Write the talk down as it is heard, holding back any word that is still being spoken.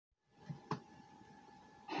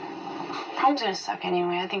Prom's gonna suck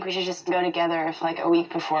anyway. I think we should just go together if, like, a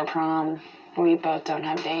week before prom, we both don't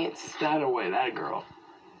have dates. That away, that girl.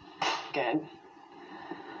 Good.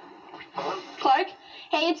 Clark?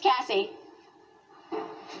 Hey, it's Cassie.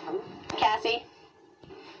 Cassie?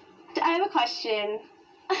 I have a question.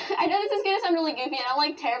 I know this is gonna sound really goofy and I'm,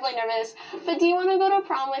 like, terribly nervous, but do you want to go to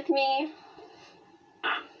prom with me?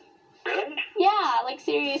 Really? Yeah, like,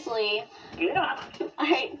 seriously. Yeah.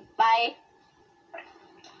 Alright, bye.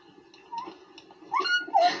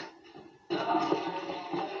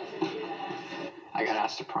 I got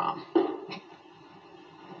asked to prom.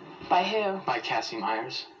 By who? By Cassie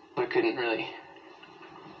Myers, but couldn't really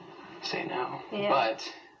say no. Yeah.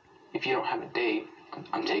 But if you don't have a date,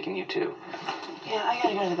 I'm taking you too. Yeah, I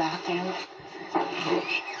gotta go to the bathroom.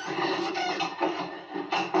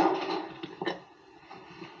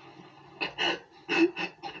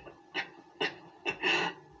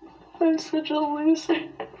 I'm such a loser.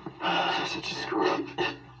 You're such a screw up.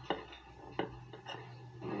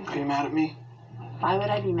 Are you mad at me? Why would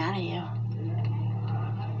I be mad at you?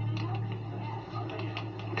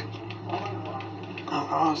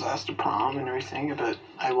 I was asked to prom and everything, but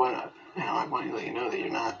I want to let you know that you're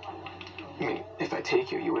not. I mean, if I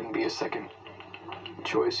take you, you wouldn't be a second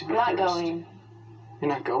choice. I'm not going. You're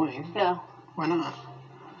not going? No. Why not?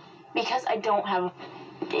 Because I don't have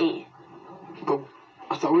a date. But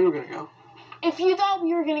I thought we were gonna go. If you thought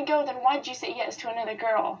we were gonna go, then why'd you say yes to another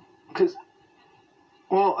girl? Because,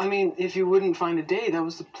 well, I mean, if you wouldn't find a date, that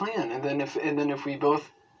was the plan. And then if we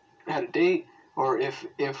both had a date, or if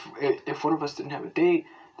one of us didn't have a date,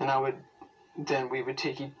 then we would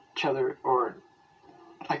take each other, or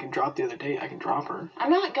I can drop the other date. I can drop her. I'm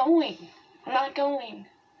not going. I'm not going.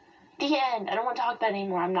 The end. I don't want to talk about it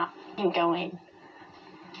anymore. I'm not going.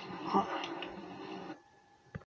 Huh.